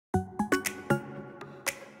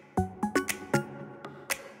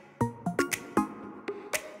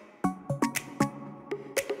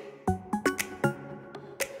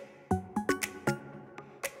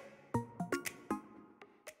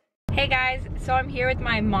Hey guys, so I'm here with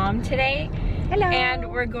my mom today. Hello. And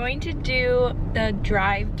we're going to do the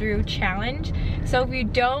drive-through challenge. So if you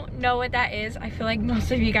don't know what that is, I feel like most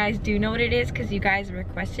of you guys do know what it is because you guys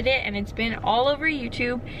requested it and it's been all over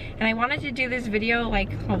YouTube. And I wanted to do this video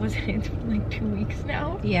like, what was it? It's been like 2 weeks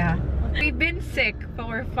now. Yeah. We've been sick, but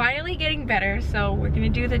we're finally getting better. So we're gonna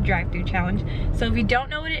do the drive-through challenge. So if you don't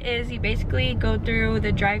know what it is, you basically go through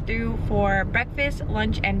the drive-through for breakfast,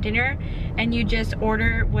 lunch, and dinner. And you just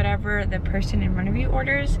order whatever the person in front of you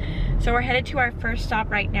orders. So we're headed to our first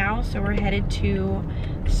stop right now. So we're headed to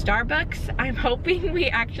Starbucks. I'm hoping we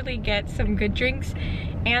actually get some good drinks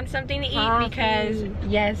and something to eat because,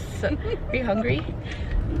 yes, are you hungry?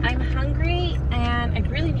 I'm hungry and I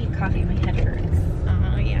really need coffee. My head hurts.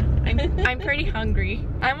 Yeah, I'm pretty hungry.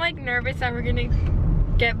 I'm like nervous that we're gonna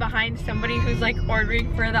get behind somebody who's like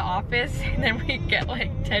ordering for the office and then we get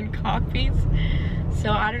like 10 coffees.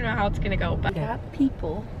 So I don't know how it's gonna go, but we got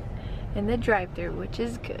people in the drive-thru, which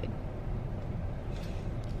is good.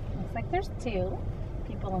 Looks like there's 2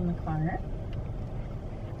 people in the car.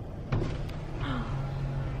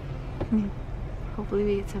 Hopefully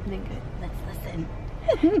we get something good. Let's listen.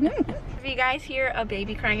 If you guys hear a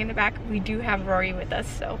baby crying in the back, we do have Rory with us,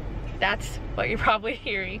 so that's what you're probably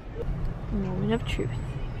hearing. Moment of truth.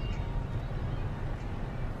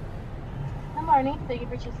 Good morning. Thank you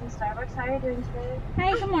for choosing Starbucks. How are you doing today?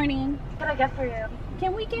 Hi, good morning. What can I get for you?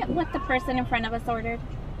 Can we get what the person in front of us ordered?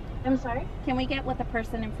 I'm sorry? Can we get what the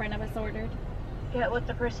person in front of us ordered? Get what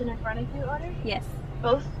the person in front of you ordered? Yes.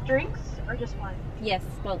 Both drinks or just one? Yes,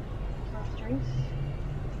 both. Both drinks.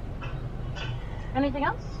 Anything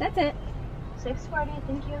else? That's it. 640.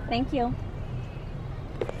 Thank you. Thank you.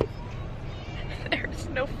 There's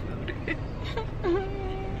no food.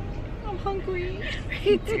 I'm hungry.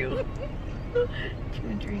 Me too. 2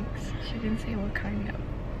 drinks. She didn't say what kind of.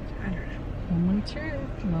 I don't know. Moment of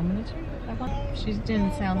truth. Moment of truth. She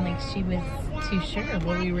didn't sound like she was too sure of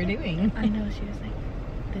what we were doing. I know, she was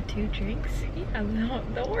like, the 2 drinks? Yeah,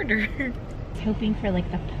 the order. Hoping for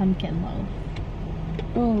like the pumpkin loaf.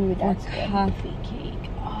 Ooh, that's coffee cake.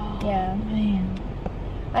 Oh, yeah. Man.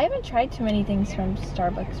 I haven't tried too many things from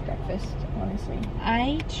Starbucks breakfast, honestly.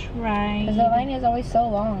 I tried. Because the line is always so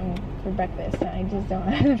long for breakfast, and I just don't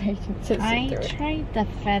have the patience to sit through it. Tried the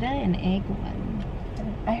feta and egg one.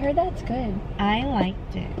 I heard that's good. I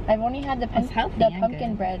liked it. I've only had the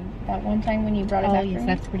pumpkin bread that one time when you brought it back. Oh yes,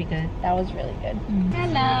 that's pretty good. That was really good.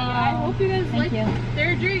 Hello. I hope you guys like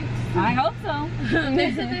their drinks. I hope so.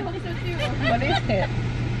 They said they hope so too. What is it?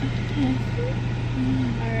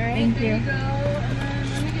 Alright, Thank there you. you go. And then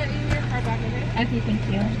let me get you your card back, okay? Okay, thank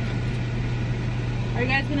you. Are you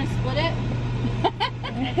guys gonna split it?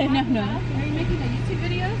 No. Are you making a YouTube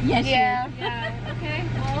video? Yes. Yeah. Yeah. Okay.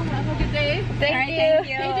 Well, have a good day. Thank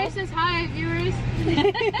you. KJ says hi, viewers.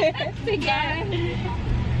 Say Bye.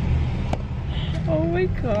 Oh my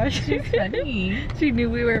gosh. She's funny. She knew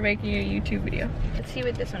we were making a YouTube video. Let's see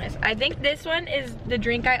what this one is. I think this one is the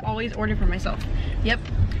drink I always order for myself. Yep.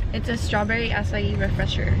 It's a strawberry acai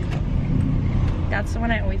refresher. That's the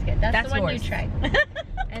one I always get. That's the one yours. you tried.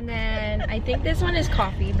 And then I think this one is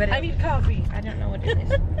coffee, but I need coffee. I don't know what it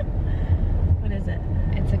is. What is it?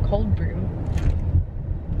 It's a cold brew.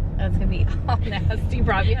 That's gonna be all nasty.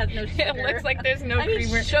 Probably has no sugar. It looks like there's no I need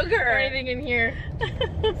creamer sugar or anything in here.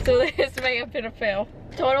 So this may have been a fail.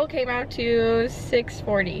 Total came out to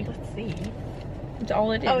 $6.40. Let's see. That's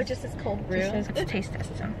all it is. Oh, it just says cold brew. It just says taste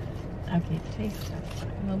test. So. Okay, taste test.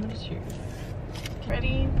 Moment of truth.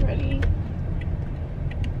 Ready? Ready?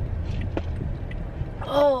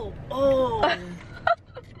 Oh, oh.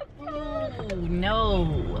 Oh,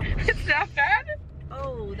 no. It's that bad?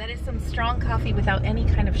 Oh, that is some strong coffee without any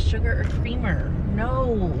kind of sugar or creamer.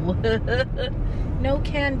 No. No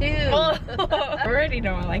can do. Oh. I already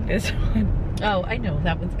know I like this one. Oh, I know.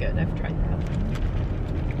 That one's good. I've tried that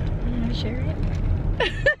one. You want to share it?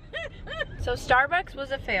 So Starbucks was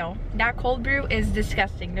a fail. That cold brew is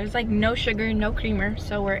disgusting. There's like no sugar, no creamer.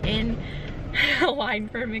 So we're in a line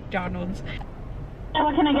for McDonald's.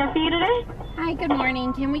 What can I get for you today? Hi, good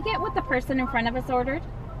morning. Can we get what the person in front of us ordered?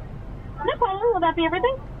 No problem. Will that be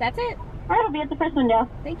everything? That's it. Alright, I'll be at the first window.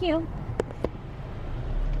 Thank you.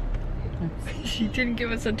 She didn't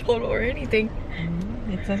give us a total or anything.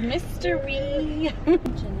 It's a mystery.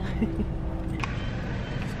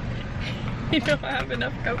 You don't have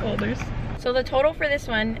enough cup holders. So the total for this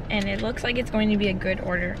one, and it looks like it's going to be a good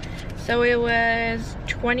order. So it was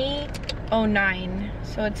 $20.09.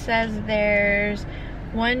 So it says there's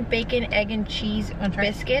 1 bacon, egg, and cheese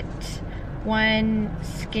biscuit, 1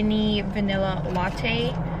 skinny vanilla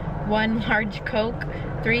latte, 1 large Coke,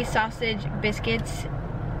 3 sausage biscuits,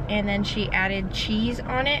 and then she added cheese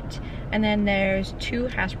on it, and then there's 2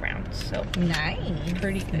 hash browns. So nice.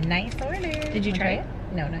 pretty good. Nice order. Did you try it?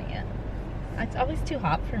 No, not yet. It's always too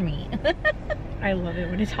hot for me. I love it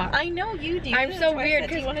when it's hot. I know you do. I'm so weird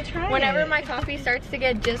because whenever my coffee starts to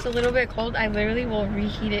get just a little bit cold, I literally will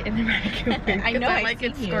reheat it in the microwave. I know, I like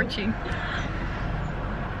it scorching.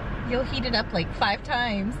 You'll heat it up like 5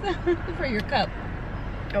 times for your cup.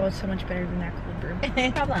 Oh, it's so much better than that cold brew.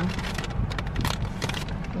 No problem.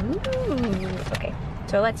 Ooh, okay.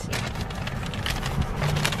 So let's see.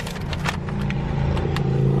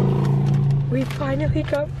 We finally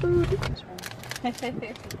got food.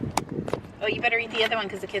 Oh, you better eat the other one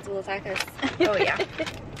because the kids will attack us. Oh yeah.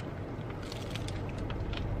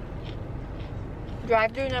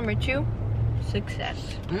 Drive-through number 2,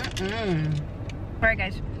 success. Alright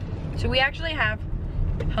guys, so we actually have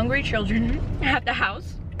hungry children at the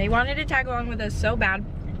house. They wanted to tag along with us so bad.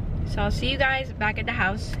 So I'll see you guys back at the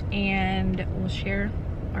house and we'll share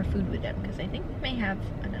our food with them because I think we may have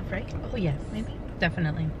enough, right? Oh yes, Maybe.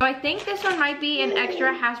 Definitely. So I think this one might be an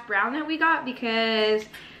extra hash brown that we got because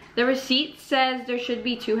the receipt says there should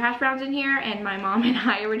be 2 hash browns in here, and my mom and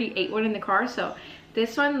I already ate one in the car, so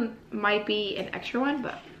this one might be an extra one,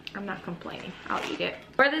 but I'm not complaining. I'll eat it.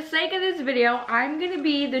 For the sake of this video, I'm gonna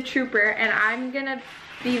be the trooper and I'm gonna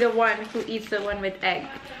be the one who eats the one with egg.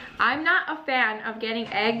 I'm not a fan of getting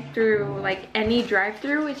egg through like any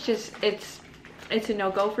drive-through. It's just, it's a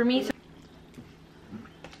no-go for me.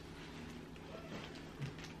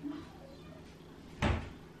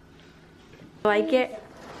 Like it.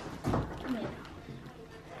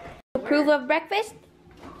 Approve of breakfast?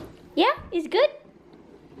 Yeah, it's good.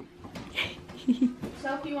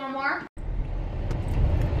 Sophie, you want more?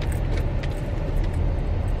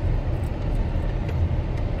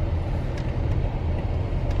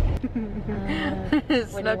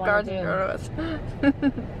 Snuck guards in front of us.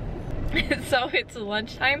 So it's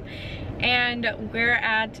lunchtime and we're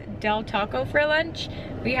at Del Taco for lunch.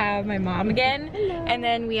 We have my mom again. Hello. And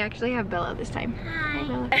then we actually have Bella this time.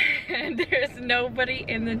 Hi. And there's nobody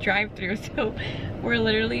in the drive-thru, so we're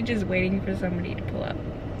literally just waiting for somebody to pull up.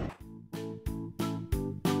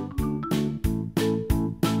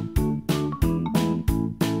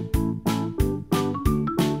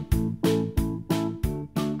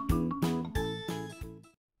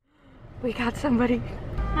 We got somebody.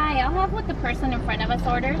 Hi, I'll have what the person in front of us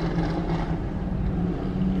ordered.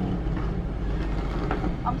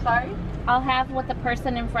 I'm sorry? I'll have what the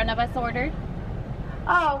person in front of us ordered.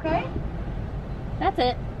 Oh, okay. That's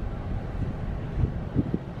it.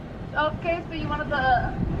 Okay, so you wanted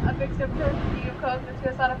a big sip toast, you Coke, the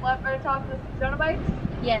 2 side of flatbread top, the donut bites?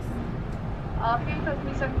 Yes. Okay, Coke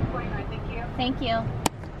me $7.49, thank you. Thank you.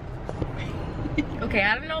 Okay,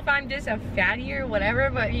 I don't know if I'm just a fatty or whatever,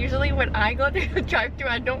 but usually when I go through the drive-thru,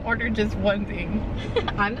 I don't order just one thing.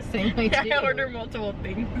 I'm the same way too. I order multiple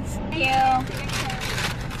things. Thank you.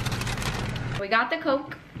 We got the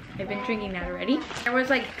Coke. I've been drinking that already. There was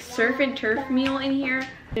like surf and turf meal in here.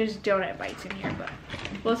 There's donut bites in here, but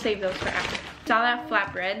we'll save those for after. Saw that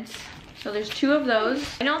flatbreads. So there's 2 of those.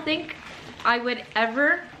 I don't think I would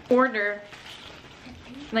ever order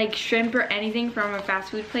like shrimp or anything from a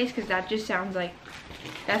fast food place because that just sounds like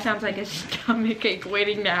a stomach ache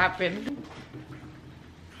waiting to happen.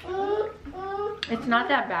 It's not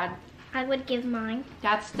that bad. I would give mine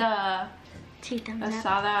That's the 2 thumbs up.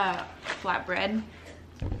 asada flatbread.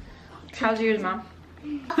 How's yours, Mom?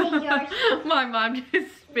 I'll take yours. My mom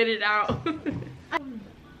just spit it out.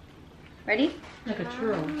 Ready? Like a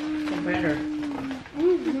churro, so better.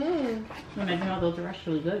 When I know those are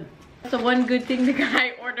actually good. That's the one good thing the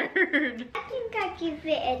guy ordered. I think I give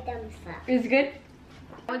it a thumbs up. It's good?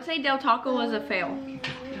 I would say Del Taco was a fail.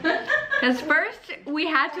 Because first, we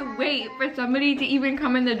had to wait for somebody to even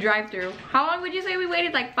come in the drive-thru. How long would you say we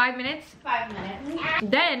waited? Like 5 minutes? 5 minutes.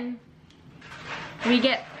 Then, we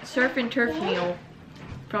get surf and turf meal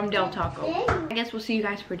from Del Taco. I guess we'll see you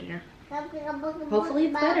guys for dinner. Hopefully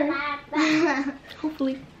it's better.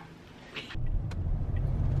 Hopefully.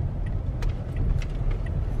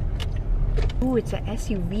 Ooh, it's an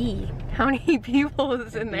SUV. How many people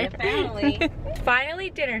is in there? Family.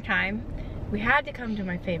 Finally dinner time. We had to come to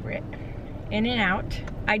my favorite, In-N-Out.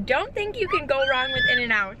 I don't think you can go wrong with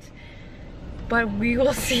In-N-Out, but we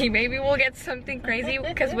will see. Maybe we'll get something crazy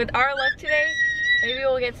because with our luck today, maybe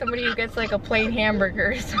we'll get somebody who gets like a plain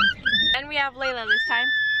hamburger or something. And we have Layla this time.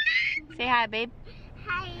 Say hi, babe.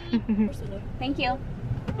 Hi. Thank you.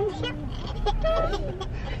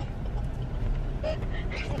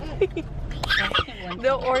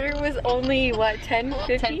 The order was only what,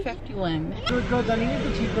 $10.50? $10.51. Good, good. Danny,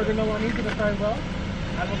 the cheeseburger, no onions, gonna fry well.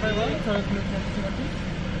 I will fry well. So it's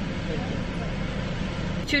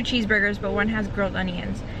 2 cheeseburgers, but one has grilled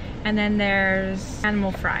onions. And then there's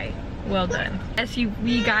animal fry. Well done.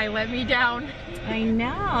 SUV guy let me down. I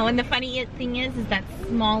know. And the funny thing is that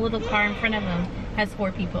small little car in front of him has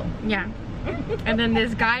 4 people. Yeah. And then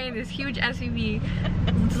this guy in this huge SUV,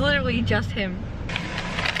 it's literally just him.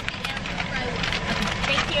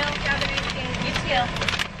 Thank you. Have a nice day. You too.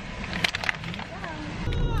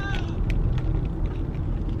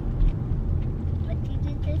 What did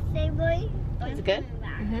you just say, boy? Is it good?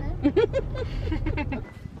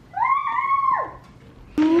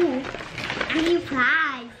 Honey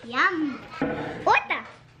fries, yum. What the?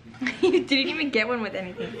 You didn't even get one with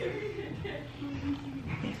anything.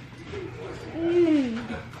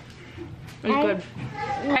 It's good.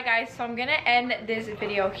 Alright guys, so I'm gonna end this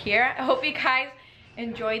video here. I hope you guys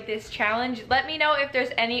enjoyed this challenge. Let me know if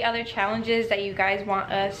there's any other challenges that you guys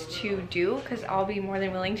want us to do, because I'll be more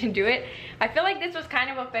than willing to do it. I feel like this was kind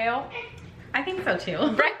of a fail. I think so too.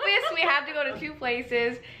 Breakfast, we had to go to 2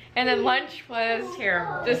 places. And then lunch was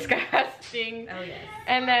terrible. Disgusting. Oh yes.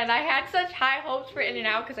 And then I had such high hopes for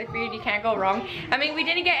In-N-Out because I figured you can't go wrong. I mean, we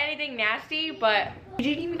didn't get anything nasty, but we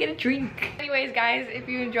didn't even get a drink. Anyways, guys, if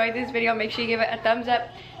you enjoyed this video, make sure you give it a thumbs up.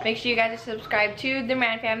 Make sure you guys are subscribed to the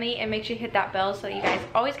Moran family, and make sure you hit that bell so you guys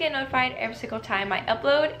always get notified every single time I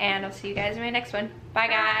upload. And I'll see you guys in my next one. Bye,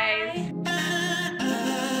 guys.